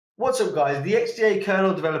What's up guys, the XDA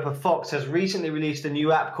kernel developer Faux has recently released a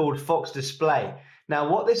new app called FauxDisplay. Now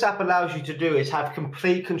what this app allows you to do is have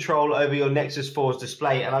complete control over your Nexus 4's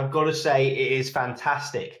display, and I've got to say it is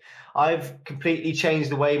fantastic. I've completely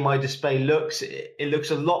changed the way my display looks. It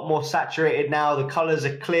looks a lot more saturated now, the colors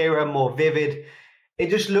are clearer, more vivid.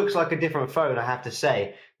 It just looks like a different phone, I have to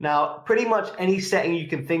say. Now, pretty much any setting you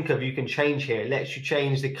can think of, you can change here. It lets you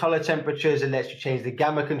change the color temperatures, it lets you change the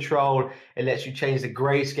gamma control, it lets you change the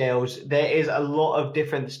grayscales. There is a lot of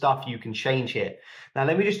different stuff you can change here. Now,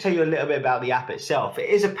 let me just tell you a little bit about the app itself. It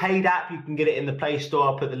is a paid app. You can get it in the Play Store.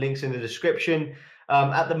 I'll put the links in the description.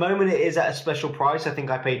 At the moment, it is at a special price. I think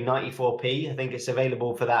I paid 94p. I think it's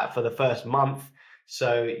available for that for the first month.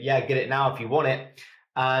 So yeah, get it now if you want it.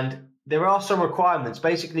 And there are some requirements.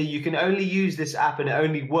 Basically, you can only use this app and it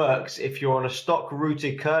only works if you're on a stock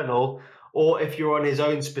rooted kernel or if you're on his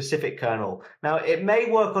own specific kernel. Now, it may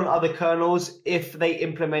work on other kernels if they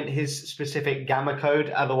implement his specific gamma code,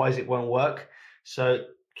 otherwise it won't work. So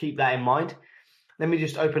keep that in mind. Let me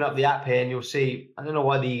just open up the app here and you'll see, I don't know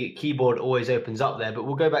why the keyboard always opens up there, but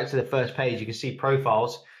we'll go back to the first page. You can see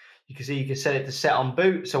profiles. You can see you can set it to set on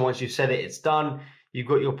boot. So once you've set it, it's done. You've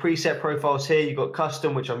got your preset profiles here. You've got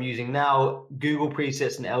custom, which I'm using now, Google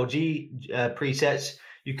presets and LG presets.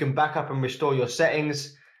 You can back up and restore your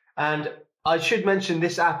settings. And I should mention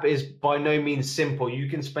this app is by no means simple. You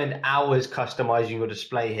can spend hours customizing your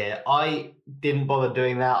display here. I didn't bother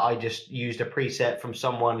doing that. I just used a preset from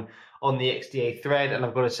someone on the XDA thread, and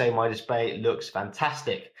I've got to say my display looks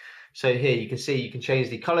fantastic. So here you can see you can change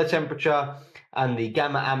the color temperature and the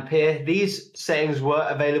gamma ampere. These settings were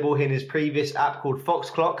available in his previous app called Fox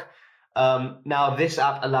Clock. Now this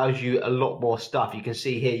app allows you a lot more stuff. You can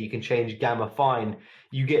see here you can change gamma fine.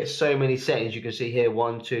 You get so many settings. You can see here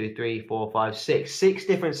 1, 2, 3, 4, 5, 6. 6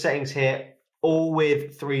 different settings here, all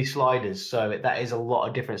with 3 sliders. So that is a lot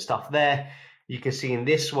of different stuff there. You can see in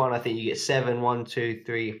this one, I think you get 7, 1, 2,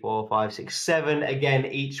 3, 4, 5, 6, 7, again,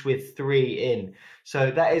 each with 3 in. So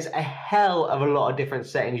that is a hell of a lot of different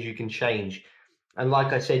settings you can change. And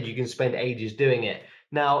like I said, you can spend ages doing it.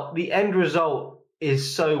 Now, the end result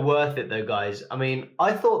is so worth it though, guys. I mean,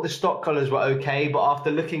 I thought the stock colors were okay, but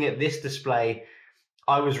after looking at this display,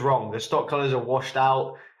 I was wrong. The stock colors are washed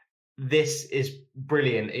out. This is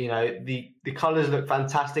brilliant. You know, the colors look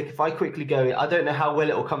fantastic. If I quickly go, I don't know how well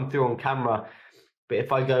it will come through on camera, but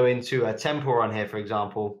if I go into a tempo run here, for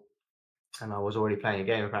example, and I was already playing a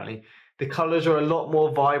game apparently, the colors are a lot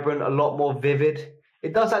more vibrant, a lot more vivid.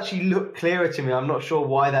 It does actually look clearer to me. I'm not sure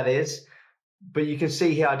why that is, but you can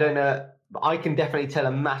see here, I don't know, I can definitely tell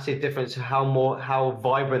a massive difference to how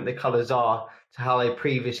vibrant the colors are to how they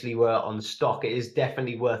previously were on stock. It is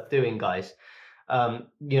definitely worth doing, guys. You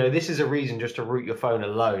know, this is a reason just to root your phone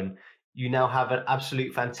alone. You now have an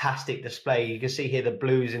absolute fantastic display. You can see here the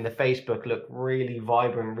blues in the Facebook look really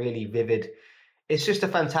vibrant, really vivid. It's just a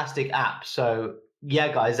fantastic app. So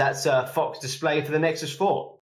yeah, guys, that's FauxDisplay for the Nexus 4.